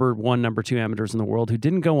were number 1, number 2 amateurs in the world who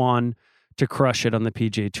didn't go on to crush it on the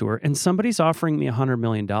PGA Tour, and somebody's offering me $100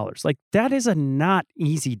 million. Like, that is a not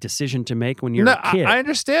easy decision to make when you're a kid. I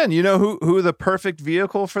understand. You know who the perfect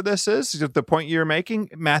vehicle for this is? The point you're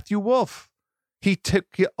making? Matthew Wolff. He took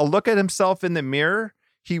a look at himself in the mirror.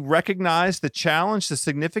 He recognized the challenge, the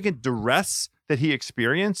significant duress that he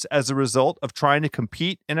experienced as a result of trying to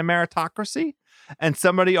compete in a meritocracy, and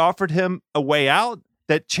somebody offered him a way out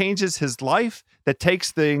that changes his life, that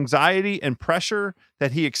takes the anxiety and pressure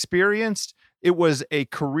that he experienced. It was a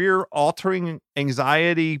career-altering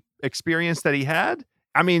anxiety experience that he had.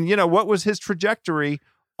 I mean, what was his trajectory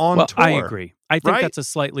on tour? I agree. I think that's a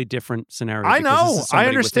slightly different scenario. I know. I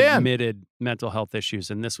understand. With admitted mental health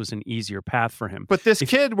issues, and this was an easier path for him. But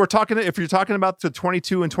kid, if you're talking about the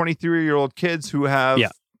 22 and 23-year-old kids who have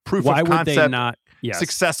proof of concept, would they not,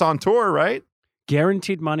 success on tour, right?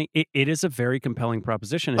 Guaranteed money. It is a very compelling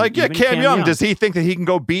proposition. Like, yeah, Cam Young, does he think that he can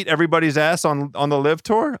go beat everybody's ass on the Live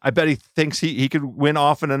Tour? I bet he thinks he could win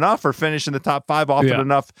often enough or finish in the top 5 often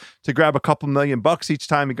enough to grab a couple $1,000,000 each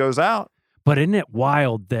time he goes out. But isn't it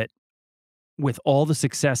wild that with all the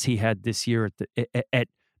success he had this year at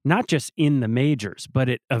not just in the majors, but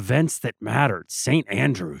at events that mattered, St.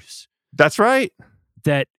 Andrews. That's right.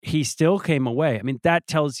 That he still came away. I mean, that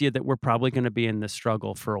tells you that we're probably going to be in this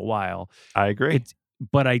struggle for a while. I agree.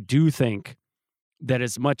 But I do think that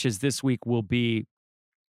as much as this week will be,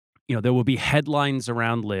 there will be headlines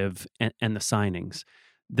around Live and the signings,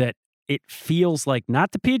 that it feels like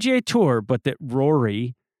not the PGA Tour, but that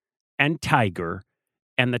Rory and Tiger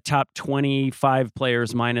and the top 25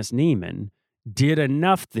 players minus Neiman did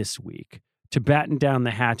enough this week to batten down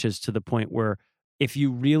the hatches to the point where if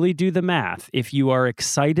you really do the math, if you are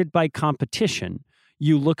excited by competition,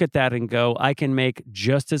 you look at that and go, I can make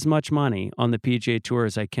just as much money on the PGA Tour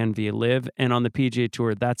as I can via Live. And on the PGA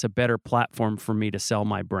Tour, that's a better platform for me to sell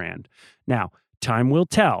my brand. Now, time will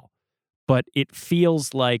tell, but it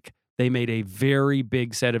feels like they made a very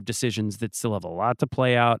big set of decisions that still have a lot to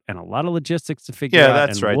play out and a lot of logistics to figure out. Yeah,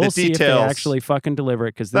 that's right. We'll The see details. if they actually fucking deliver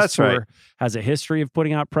it, because this tour has a history of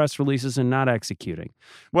putting out press releases and not executing.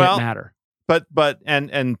 Well, that matter. But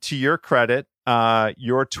to your credit,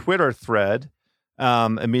 your Twitter thread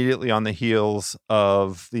immediately on the heels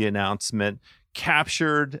of the announcement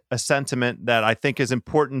captured a sentiment that I think is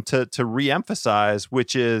important to reemphasize,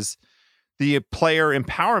 which is the player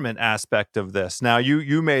empowerment aspect of this. Now,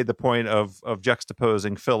 you made the point of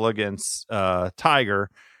juxtaposing Phil against Tiger,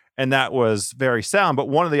 and that was very sound. But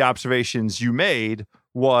one of the observations you made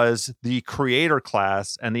was the creator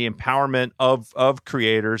class and the empowerment of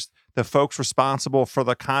creators, the folks responsible for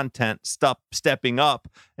the content stepping up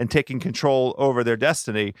and taking control over their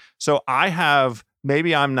destiny. So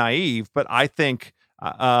maybe I'm naive, but I think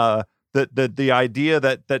the idea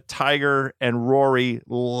that Tiger and Rory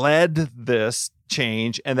led this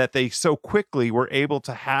change and that they so quickly were able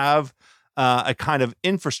to have a kind of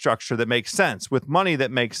infrastructure that makes sense with money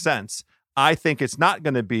that makes sense. I think it's not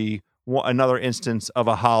going to be another instance of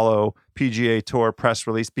a hollow PGA Tour press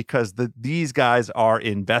release, because these guys are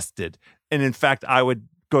invested. And in fact, I would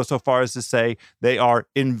go so far as to say they are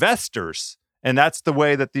investors. And that's the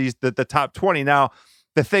way that the top 20. Now,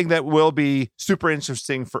 the thing that will be super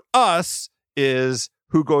interesting for us is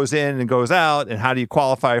who goes in and goes out, and how do you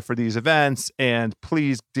qualify for these events? And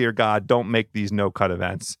please, dear God, don't make these no-cut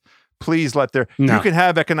events. Please you can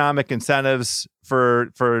have economic incentives for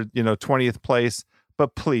 20th place,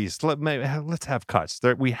 but please let's have cuts.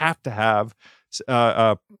 We have to have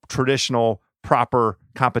a traditional, proper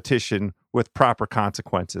competition with proper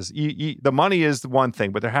consequences. The money is the one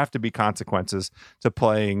thing, but there have to be consequences to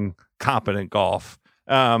playing competent golf.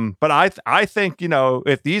 But I think,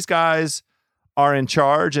 if these guys are in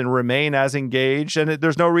charge and remain as engaged, and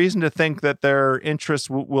there's no reason to think that their interests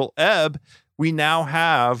will ebb, we now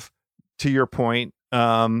have, to your point,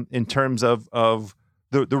 in terms of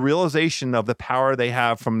the realization of the power they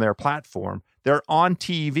have from their platform. They're on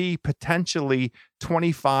TV potentially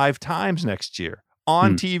 25 times next year.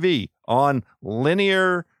 On TV, on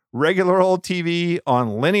linear, regular old TV,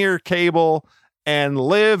 on linear cable, and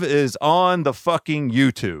Live is on the fucking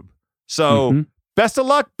YouTube. So best of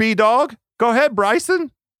luck, B-Dog. Go ahead,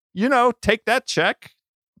 Bryson. Take that check.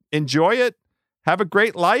 Enjoy it. Have a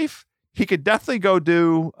great life. He could definitely go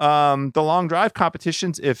do the long drive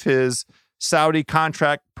competitions if his Saudi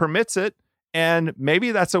contract permits it. And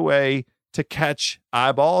maybe that's a way to catch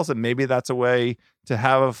eyeballs, and maybe that's a way to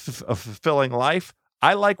have a fulfilling life.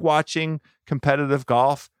 I like watching competitive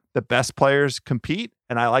golf. The best players compete,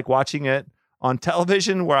 and I like watching it on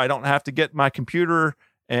television where I don't have to get my computer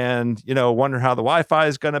and, wonder how the Wi-Fi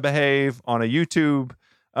is going to behave on a YouTube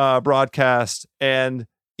broadcast. And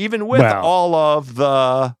even with all of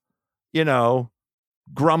the,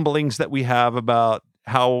 grumblings that we have about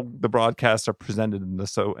how the broadcasts are presented and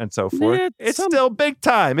so forth, it's still big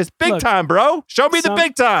time. It's big time, bro. Show me the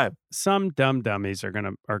big time. Some dumb dummies are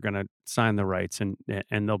gonna sign the rights, and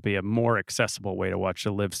there'll be a more accessible way to watch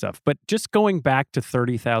the Live stuff. But just going back to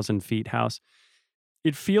 30,000 feet house,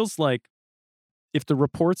 it feels like, if the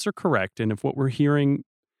reports are correct and if what we're hearing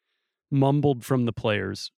mumbled from the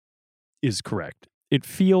players is correct, it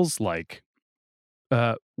feels like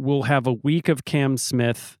we'll have a week of Cam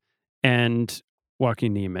Smith and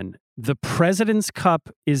Joaquin Neiman. The President's Cup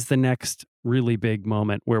is the next really big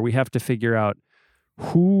moment where we have to figure out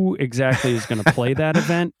who exactly is going to play that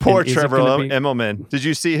event. Poor Trevor Immelman. Did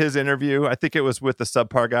you see his interview? I think it was with the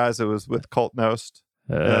Subpar guys. It was with Colt Knost.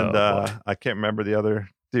 And I can't remember the other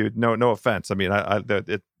dude, no offense. I mean,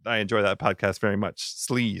 I enjoy that podcast very much.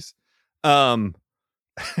 Sleaze.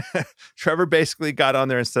 Trevor basically got on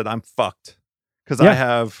there and said, I'm fucked because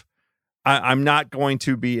I'm not going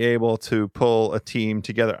to be able to pull a team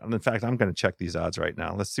together. And in fact, I'm going to check these odds right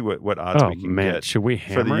now. Let's see what odds we can get. Should we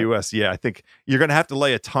for the US? Yeah, I think you're going to have to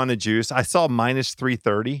lay a ton of juice. I saw minus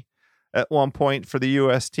 330 at one point for the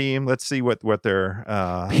US team. Let's see what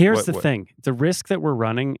they're. Here's the thing: the risk that we're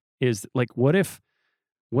running is like, what if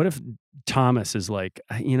Thomas is like,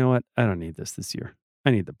 you know what? I don't need this year.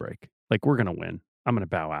 I need the break. Like, we're going to win. I'm going to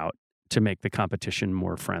bow out to make the competition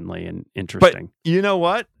more friendly and interesting. But you know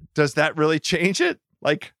what? Does that really change it?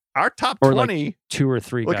 Like our top 20, like 2 or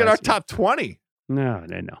 3 look guys, at our top 20. No.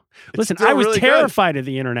 Listen, I was really terrified of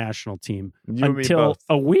the international team until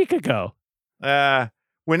a week ago.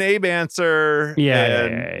 When Abe Answer,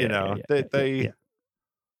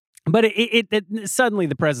 But it suddenly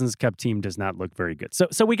the President's Cup team does not look very good.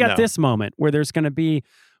 So we got this moment where there's going to be,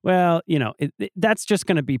 that's just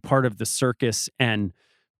going to be part of the circus and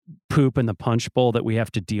poop in the punch bowl that we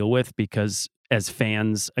have to deal with because as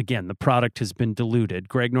fans, again, the product has been diluted.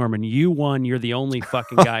 Greg Norman, you won. You're the only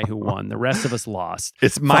fucking guy who won. The rest of us lost.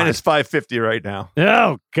 It's minus 550 right now.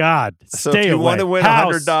 Oh, God. So if you want to win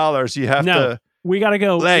 $100, you have to. We got to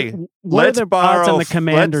go. Let's borrow on the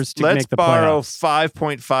Commanders to make the playoffs.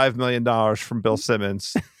 $5.5 million from Bill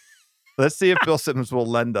Simmons. Let's see if Bill Simmons will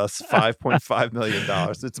lend us $5.5 million.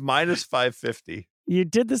 It's minus 550. You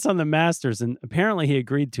did this on the Masters, and apparently he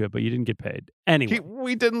agreed to it, but you didn't get paid. Anyway.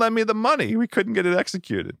 We didn't lend me the money. We couldn't get it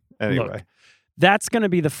executed. Anyway. Look, that's going to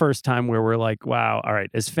be the first time where we're like, wow, all right,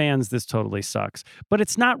 as fans, this totally sucks. But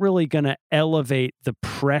it's not really going to elevate the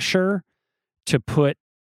pressure to put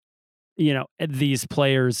these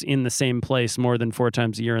players in the same place more than 4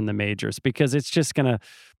 times a year in the majors because it's just going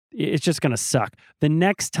to suck. The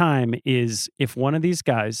next time is if one of these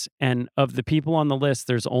guys, and of the people on the list,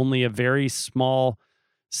 there's only a very small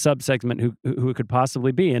subsegment who it could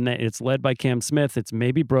possibly be, and it's led by Cam Smith. It's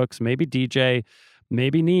maybe Brooks, maybe DJ,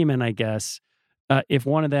 maybe Neiman, I guess, if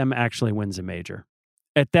one of them actually wins a major.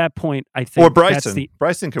 At that point, I think... Or Bryson.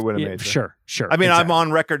 Bryson could win a major. Sure. I mean, exactly. I'm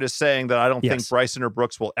on record as saying that I don't think Bryson or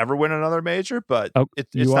Brooks will ever win another major, but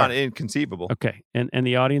it's not inconceivable. Okay, and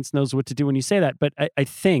the audience knows what to do when you say that. But I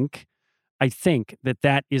think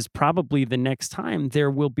that is probably the next time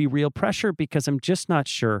there will be real pressure because I'm just not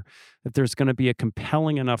sure that there's going to be a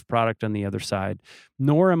compelling enough product on the other side,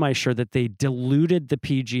 nor am I sure that they diluted the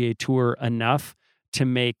PGA Tour enough to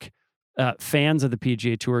make... fans of the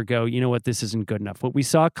PGA Tour go, you know what, this isn't good enough. What we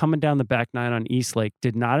saw coming down the back nine on East Lake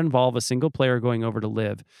did not involve a single player going over to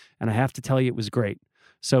LIV, and I have to tell you, it was great.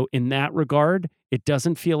 So in that regard, it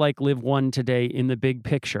doesn't feel like LIV won today in the big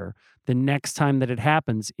picture. The next time that it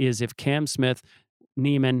happens is if Cam Smith,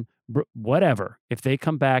 Neiman, whatever, if they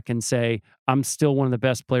come back and say, I'm still one of the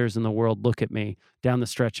best players in the world, look at me, down the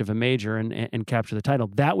stretch of a major and capture the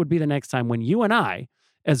title, that would be the next time when you and I,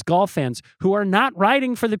 as golf fans who are not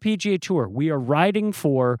riding for the PGA Tour, we are riding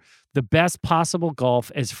for the best possible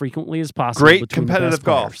golf as frequently as possible. Great competitive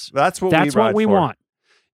golf. That's what we want.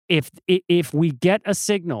 If we get a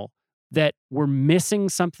signal that we're missing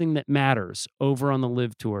something that matters over on the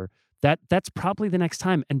LIV Tour, that's probably the next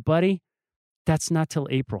time. And buddy, that's not till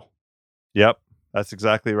April. Yep, that's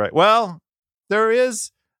exactly right. Well,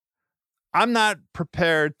 I'm not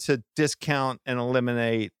prepared to discount and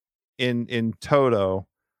eliminate in toto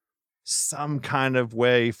some kind of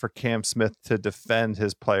way for Cam Smith to defend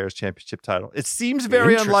his Players' Championship title. It seems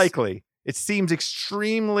very unlikely. It seems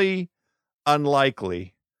extremely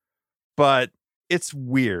unlikely, but it's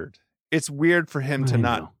weird. It's weird for him to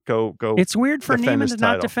not go. It's weird for Neiman to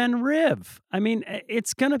not defend Riv. I mean,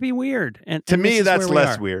 it's going to be weird. And to me, that's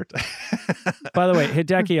less weird. By the way,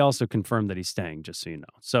 Hideki also confirmed that he's staying, just so you know.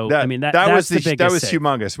 So, that was the biggest that was save.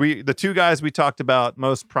 humongous. The two guys we talked about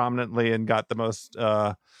most prominently and got the most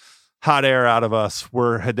hot air out of us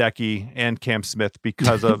were Hideki and Cam Smith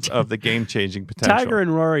because of the game-changing potential. Tiger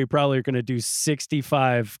and Rory probably are going to do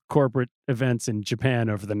 65 corporate events in Japan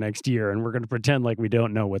over the next year, and we're going to pretend like we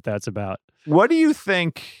don't know what that's about. What do you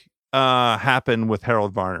think happened with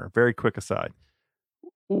Harold Varner? Very quick aside.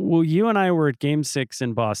 Well, you and I were at Game 6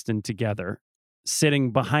 in Boston together, sitting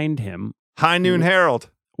behind him. High Noon Harold.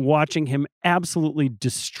 Watching him absolutely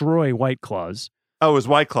destroy White Claws. Oh, it was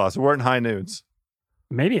White Claws. It weren't High Noons.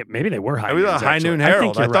 Maybe they were High Noons. Noons. High Noon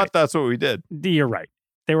Harold. I thought that's what we did. You're right.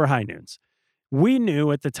 They were High Noons. We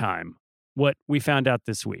knew at the time what we found out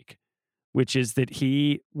this week, which is that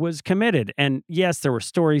he was committed. And yes, there were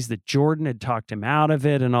stories that Jordan had talked him out of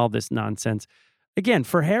it and all this nonsense. Again,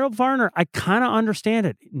 for Harold Varner, I kind of understand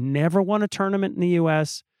it. Never won a tournament in the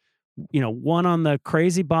U.S., won on the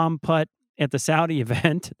crazy bomb putt at the Saudi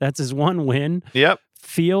event. That's his one win. Yep.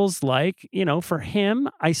 Feels like, for him,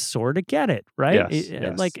 I sort of get it, right?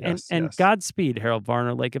 Yes. Godspeed, Harold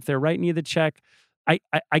Varner. Like, if they're writing you the check,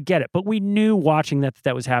 I get it. But we knew watching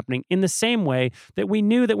that was happening in the same way that we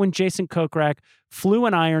knew that when Jason Kokrak flew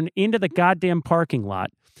an iron into the goddamn parking lot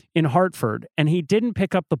in Hartford and he didn't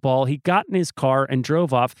pick up the ball, he got in his car and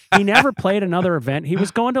drove off. He never played another event. He was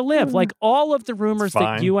going to live. Like all of the rumors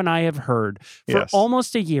that you and I have heard for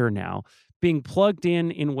almost a year now, being plugged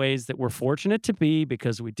in ways that we're fortunate to be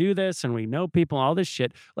because we do this and we know people and all this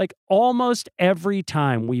shit. Like almost every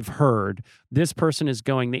time we've heard this person is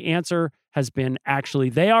going, the answer has been actually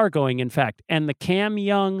they are going, in fact. And the Cam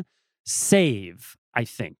Young save, I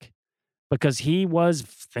think, because he was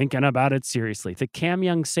thinking about it seriously, the Cam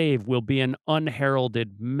Young save will be an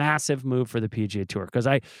unheralded massive move for the PGA Tour. Because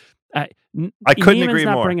I couldn't agree Neiman's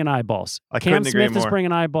not more. Bringing eyeballs. Cam Smith is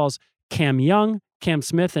bringing eyeballs. Cam Young, Cam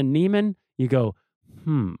Smith, and Neiman. You go,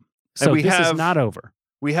 So this is not over.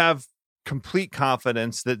 We have complete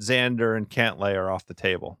confidence that Xander and Cantlay are off the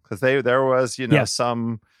table because there was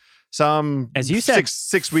some as you said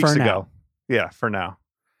 6 weeks ago. Now. Yeah, for now.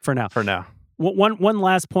 One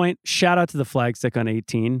last point. Shout out to the flagstick on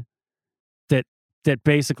 18 that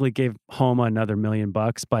basically gave Homa another $1 million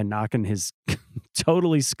by knocking his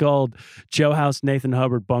totally sculled Joe House Nathan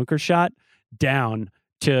Hubbard bunker shot down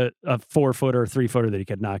to a 4-footer or 3-footer that he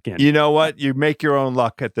could knock in. You know what? You make your own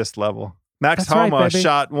luck at this level. Max Homa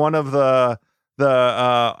shot one of the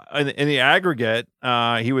in the aggregate.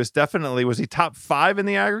 He was he top 5 in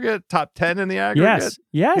the aggregate, top 10 in the aggregate?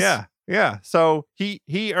 Yes. Yeah. So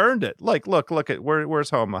he earned it. Like, look at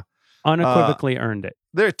where's Homa? Unequivocally earned it.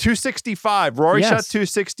 They're 265. Rory shot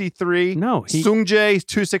 263. No, Sungjae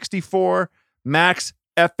 264. Max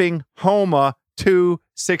effing Homa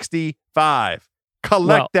 265.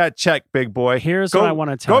 Collect that check, big boy. Here's what I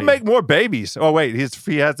want to tell you. Go make more babies. Oh, wait.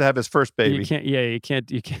 He has to have his first baby. You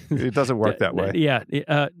can't. It doesn't work that way. Yeah.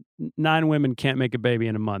 9 women can't make a baby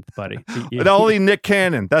in a month, buddy. Only Nick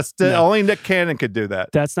Cannon. Only Nick Cannon could do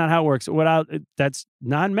that. That's not how it works. That's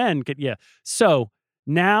non-men could. Yeah. So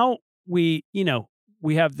now we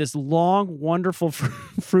have this long, wonderful,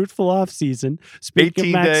 fruitful off season. Speaking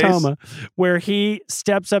of Max Homa, where he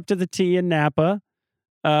steps up to the tee in Napa.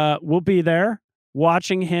 We'll be there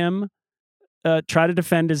watching him try to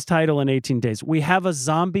defend his title in 18 days. We have a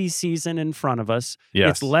zombie season in front of us. Yes.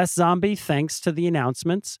 It's less zombie thanks to the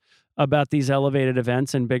announcements about these elevated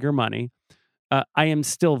events and bigger money. I am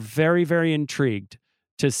still very, very intrigued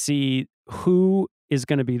to see who is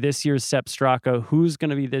going to be this year's Sepp Straka, who's going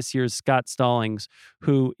to be this year's Scott Stallings,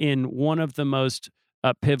 who in one of the most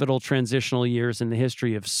pivotal transitional years in the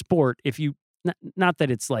history of sport, if you not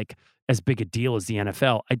that it's like as big a deal as the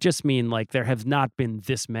NFL. I just mean like there have not been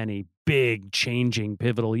this many big changing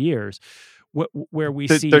pivotal years where we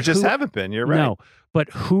see there just haven't been. You're right. No,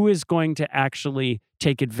 but who is going to actually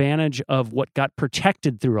take advantage of what got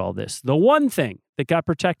protected through all this? The one thing that got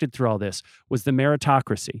protected through all this was the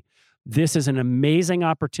meritocracy. This is an amazing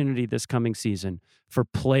opportunity this coming season for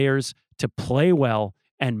players to play well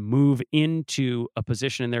and move into a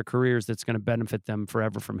position in their careers that's going to benefit them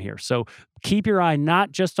forever from here. So keep your eye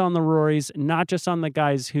not just on the Rorys, not just on the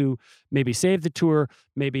guys who maybe saved the tour,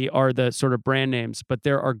 maybe are the sort of brand names, but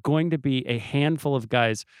there are going to be a handful of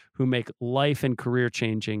guys who make life and career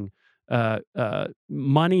changing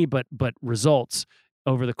money, but results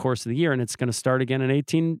over the course of the year. And it's going to start again in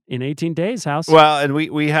 18 days, House. Well, and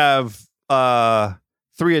we have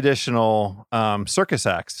 3 additional circus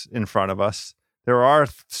acts in front of us. There are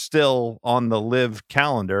still on the live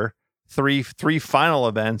calendar three final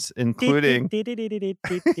events, including.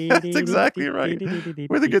 That's exactly right.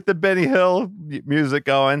 We're to get the Benny Hill music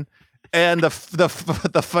going, and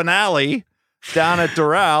the finale down at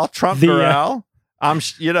Doral, Trump Doral. I'm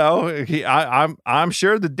sure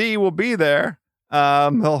the D will be there.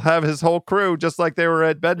 He'll have his whole crew just like they were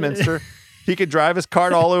at Bedminster. He could drive his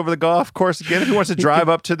cart all over the golf course again if he wants to drive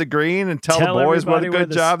up to the green and tell the boys what a good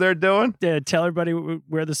job they're doing. Yeah, tell everybody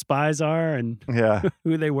where the spies are and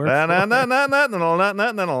who they work for.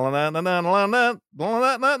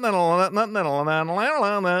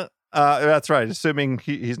 That's right, assuming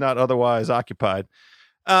he's not otherwise occupied.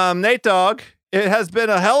 Nate Dogg, it has been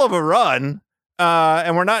a hell of a run,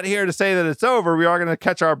 and we're not here to say that it's over. We are going to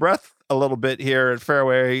catch our breath a little bit here at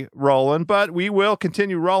Fairway Rolling, but we will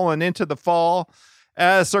continue rolling into the fall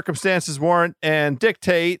as circumstances warrant and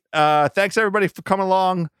dictate. Thanks everybody for coming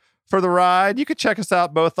along for the ride. You could check us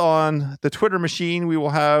out both on the Twitter machine. We will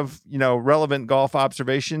have, relevant golf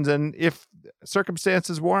observations. And if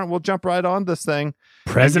circumstances warrant, we'll jump right on this thing.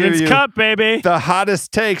 President's Cup, baby. The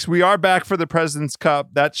hottest takes. We are back for the President's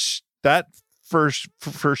Cup. That for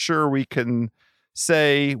sure we can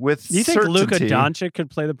say with certainty. You think Luka Doncic could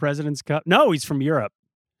play the President's Cup? No, he's from Europe.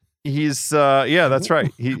 He's that's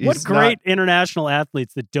right. What great international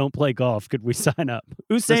athletes that don't play golf could we sign up?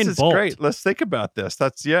 Usain This is Bolt. great. Let's think about this.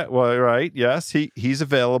 That's right. Yes, he's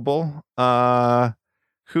available.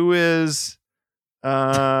 Who is?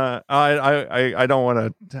 I don't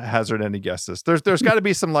want to hazard any guesses. There's got to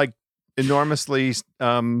be some like enormously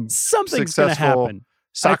something's going to happen.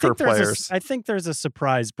 Soccer players. I think there's a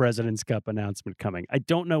surprise President's Cup announcement coming. I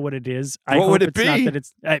don't know what it is. What would it be?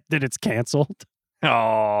 Not that it's canceled.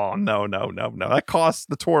 Oh, no. That costs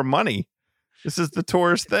the tour money. This is the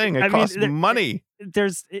tour's thing. It costs money.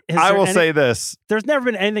 I will say this. There's never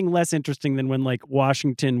been anything less interesting than when like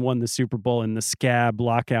Washington won the Super Bowl in the Scab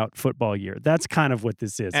lockout football year. That's kind of what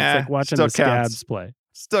this is. It's like watching the Scabs play.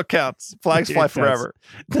 Still counts. Flags fly forever.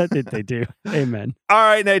 They do. Amen. All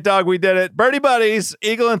right, Nate Dogg, we did it. Birdie Buddies,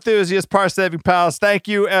 Eagle Enthusiasts, Par Saving Pals, thank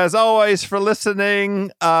you as always for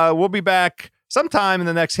listening. We'll be back sometime in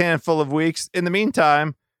the next handful of weeks. In the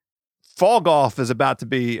meantime, fall golf is about to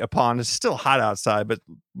be upon. It's still hot outside, but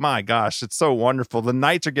my gosh, it's so wonderful. The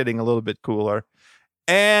nights are getting a little bit cooler.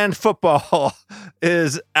 And football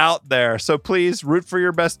is out there. So please root for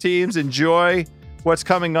your best teams. Enjoy what's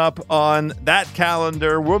coming up on that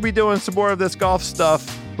calendar. We'll be doing some more of this golf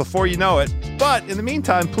stuff before you know it. But in the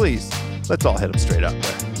meantime, please, let's all hit them straight up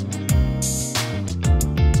there.